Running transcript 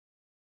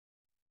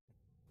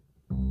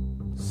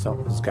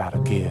Something's gotta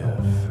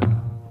give.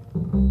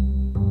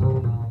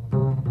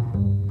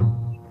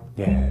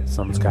 Yeah,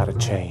 something's gotta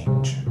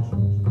change.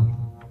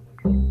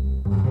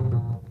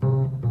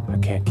 I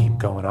can't keep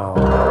going on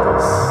like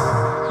this.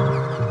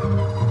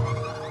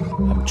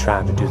 I'm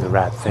trying to do the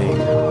right thing,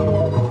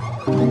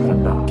 but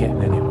I'm not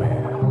getting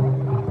anywhere.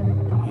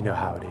 You know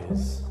how it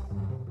is.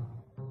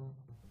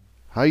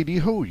 Heidi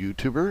ho,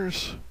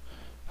 YouTubers!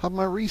 On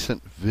my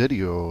recent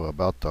video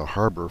about the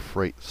Harbor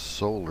Freight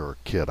solar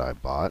kit I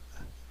bought,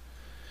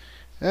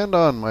 and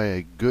on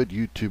my good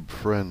YouTube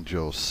friend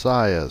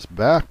Josiah's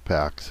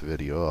backpacks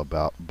video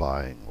about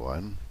buying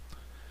one,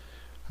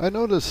 I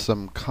noticed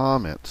some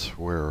comments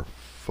where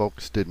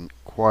folks didn't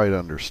quite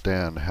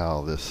understand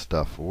how this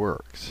stuff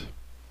works.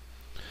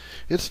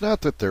 It's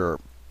not that they're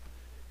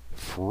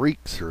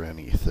freaks or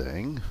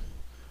anything.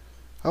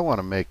 I want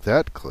to make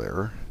that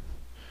clear.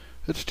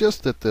 It's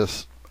just that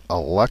this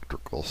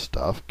electrical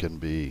stuff can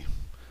be,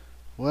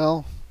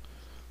 well,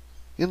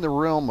 in the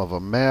realm of a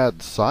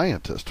mad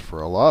scientist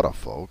for a lot of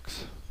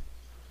folks.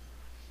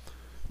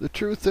 The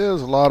truth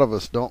is, a lot of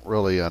us don't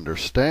really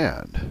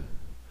understand.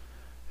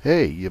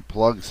 Hey, you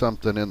plug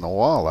something in the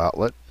wall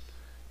outlet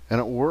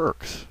and it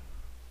works,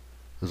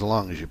 as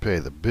long as you pay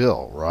the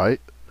bill,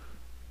 right?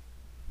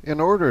 In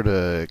order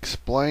to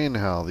explain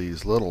how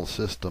these little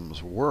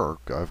systems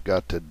work, I've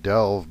got to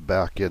delve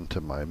back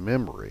into my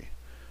memory,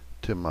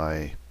 to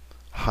my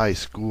high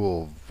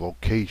school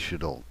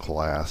vocational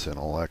class in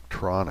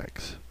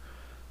electronics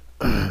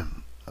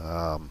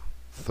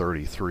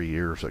 33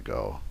 years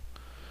ago.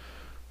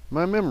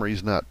 My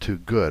memory's not too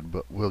good,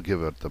 but we'll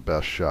give it the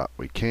best shot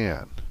we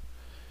can.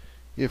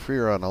 If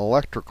you're an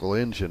electrical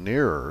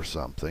engineer or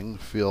something,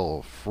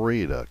 feel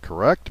free to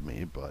correct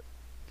me, but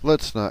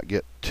let's not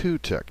get too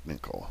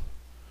technical.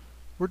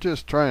 We're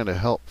just trying to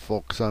help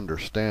folks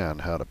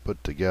understand how to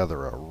put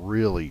together a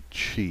really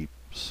cheap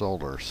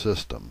solar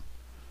system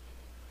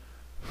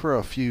for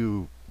a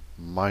few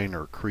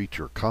minor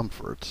creature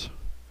comforts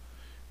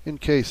in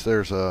case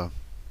there's a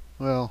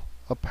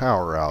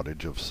power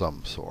outage of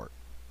some sort.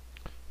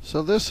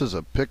 So this is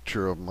a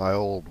picture of my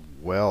old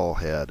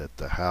wellhead at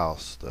the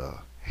house, the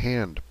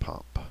hand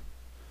pump.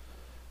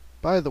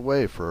 By the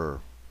way,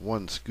 for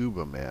one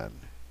scuba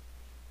man,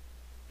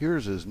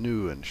 yours is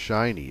new and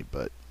shiny,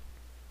 but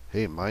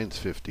hey, mine's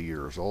 50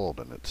 years old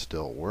and it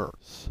still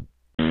works.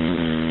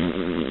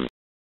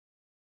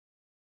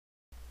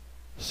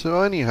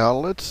 So anyhow,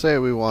 let's say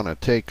we want to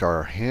take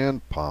our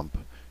hand pump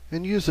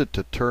and use it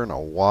to turn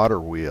a water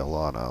wheel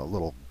on a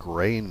little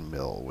grain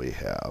mill we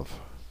have.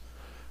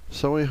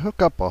 So we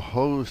hook up a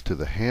hose to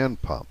the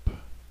hand pump.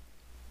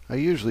 I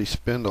usually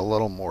spend a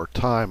little more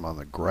time on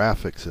the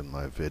graphics in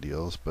my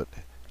videos, but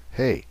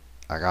hey,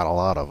 I got a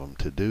lot of them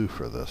to do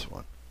for this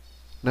one.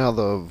 Now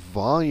the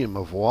volume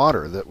of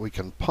water that we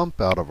can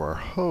pump out of our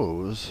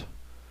hose,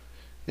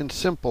 in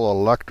simple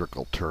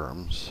electrical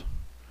terms,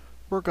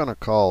 we're going to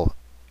call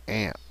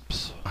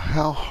amps.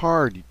 How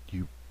hard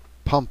you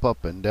pump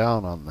up and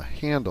down on the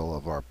handle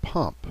of our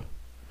pump.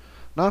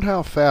 Not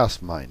how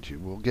fast, mind you,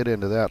 we'll get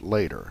into that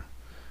later,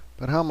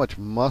 but how much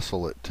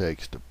muscle it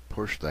takes to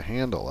push the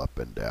handle up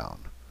and down.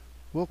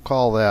 We'll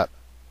call that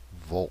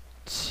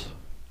volts.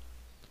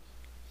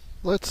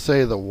 Let's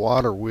say the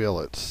water wheel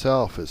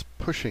itself is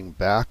pushing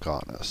back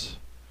on us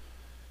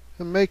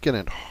and making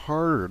it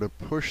harder to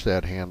push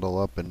that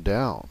handle up and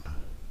down.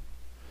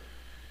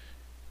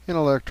 In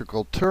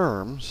electrical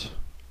terms,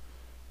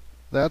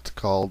 that's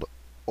called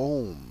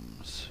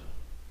ohms.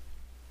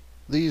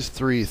 These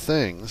three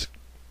things,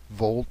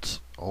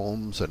 volts,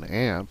 ohms, and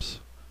amps,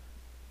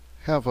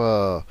 have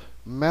a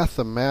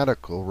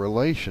mathematical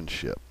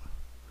relationship.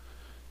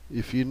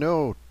 If you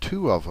know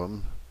two of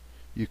them,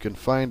 you can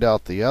find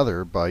out the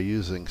other by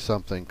using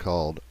something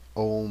called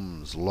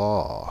Ohm's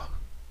law.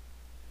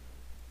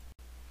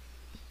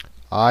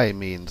 I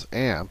means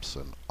amps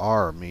and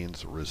R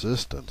means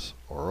resistance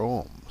or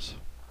ohms.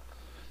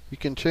 You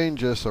can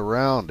change this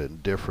around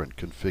in different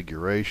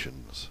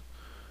configurations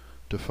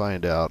to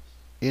find out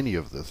any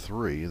of the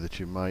three that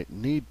you might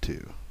need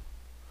to.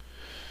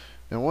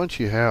 And once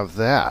you have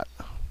that,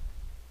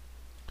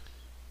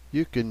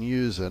 you can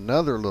use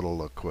another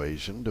little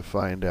equation to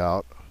find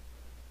out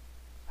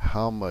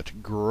how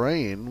much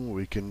grain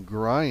we can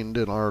grind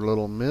in our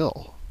little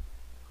mill.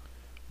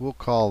 We'll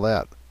call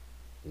that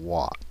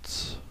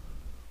watts.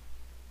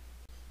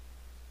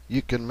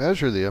 You can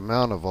measure the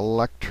amount of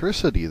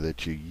electricity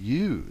that you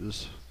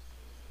use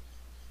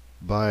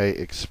by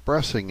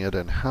expressing it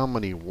in how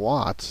many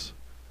watts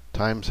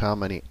times how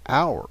many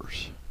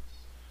hours.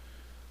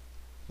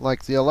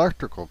 Like the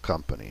electrical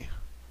company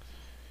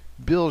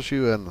bills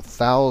you in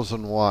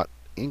 1,000-watt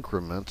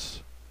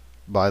increments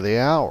by the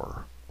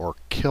hour, or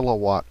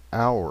kilowatt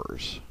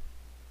hours.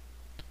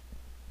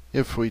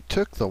 If we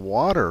took the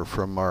water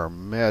from our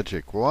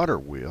magic water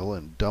wheel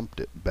and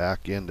dumped it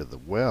back into the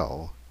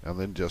well, and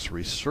then just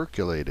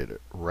recirculated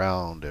it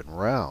round and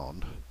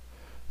round,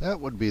 that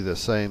would be the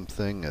same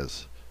thing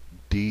as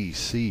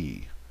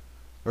DC,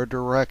 or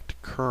direct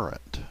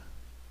current.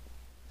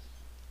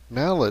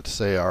 Now let's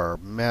say our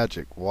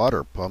magic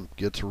water pump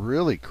gets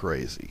really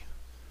crazy.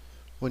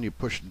 When you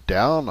push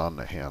down on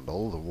the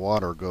handle, the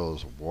water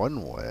goes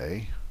one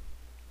way.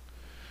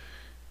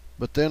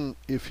 But then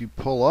if you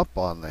pull up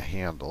on the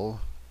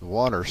handle, the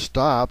water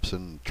stops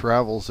and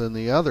travels in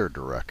the other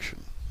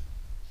direction.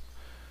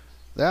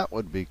 That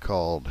would be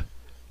called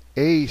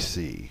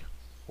AC,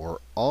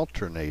 or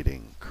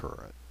alternating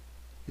current.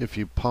 If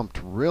you pumped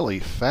really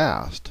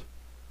fast,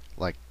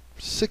 like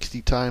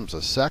 60 times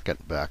a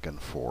second back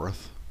and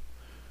forth,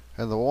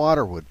 and the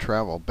water would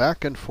travel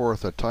back and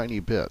forth a tiny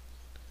bit,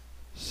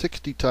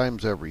 60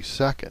 times every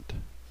second,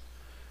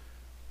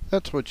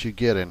 that's what you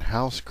get in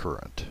house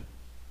current,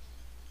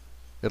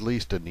 at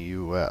least in the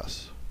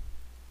US.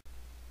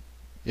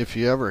 If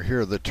you ever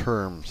hear the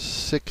term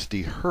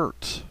 60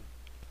 hertz,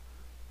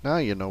 now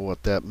you know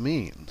what that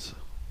means.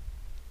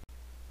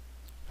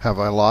 Have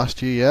I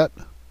lost you yet?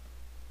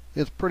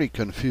 It's pretty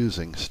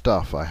confusing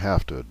stuff, I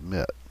have to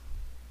admit.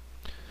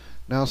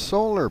 Now,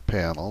 solar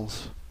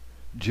panels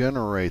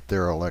generate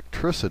their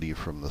electricity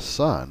from the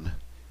sun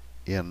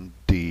in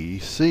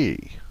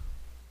DC.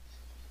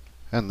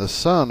 And the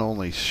sun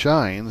only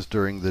shines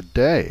during the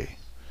day.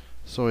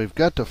 So we've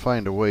got to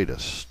find a way to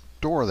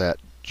store that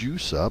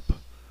juice up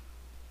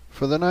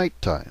for the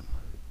nighttime.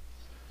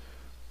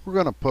 We're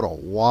going to put a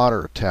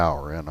water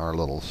tower in our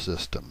little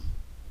system.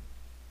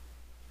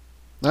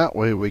 That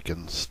way we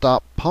can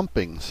stop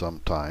pumping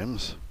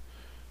sometimes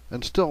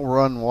and still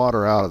run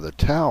water out of the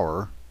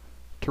tower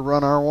to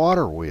run our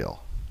water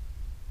wheel.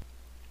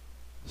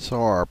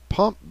 So our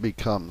pump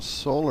becomes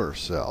solar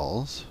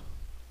cells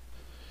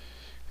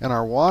and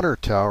our water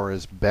tower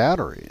is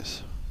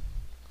batteries.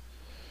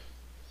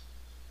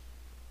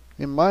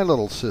 In my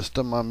little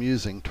system I'm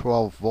using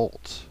 12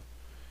 volts.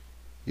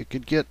 You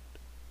could get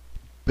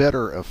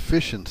better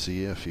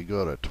efficiency if you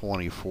go to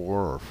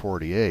 24 or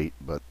 48,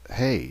 but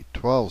hey,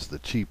 12's the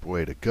cheap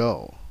way to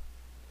go.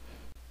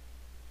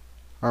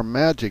 Our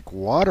magic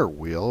water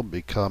wheel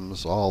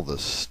becomes all the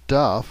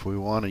stuff we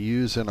want to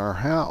use in our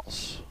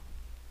house.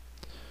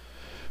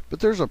 But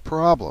there's a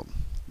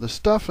problem. The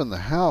stuff in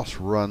the house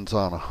runs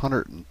on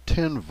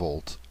 110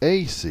 volts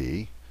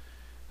AC,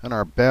 and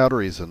our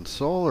batteries and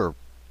solar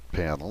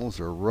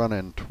panels are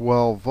running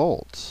 12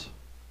 volts.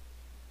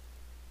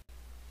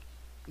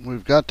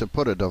 We've got to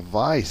put a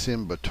device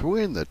in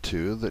between the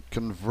two that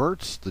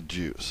converts the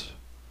juice.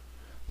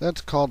 That's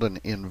called an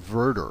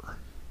inverter.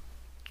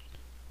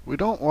 We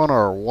don't want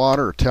our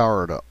water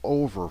tower to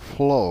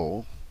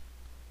overflow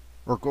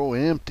or go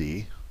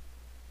empty.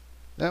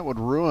 That would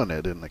ruin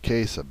it in the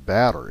case of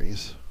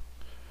batteries.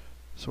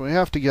 So we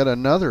have to get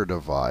another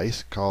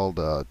device called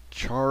a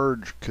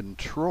charge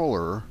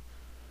controller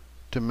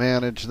to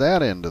manage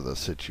that end of the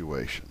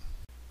situation.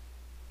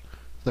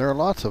 There are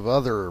lots of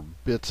other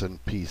bits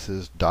and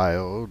pieces,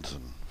 diodes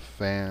and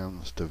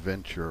fans to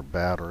vent your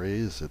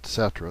batteries,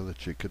 etc.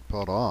 that you could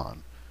put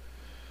on.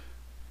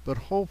 But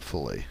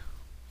hopefully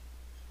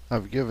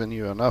I've given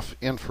you enough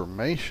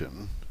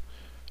information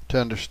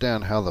to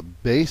understand how the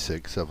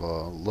basics of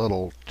a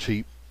little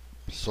cheap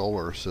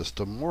solar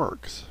system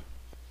works.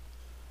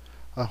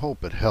 I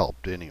hope it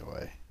helped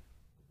anyway.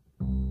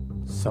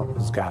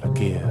 Something's gotta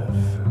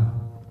give.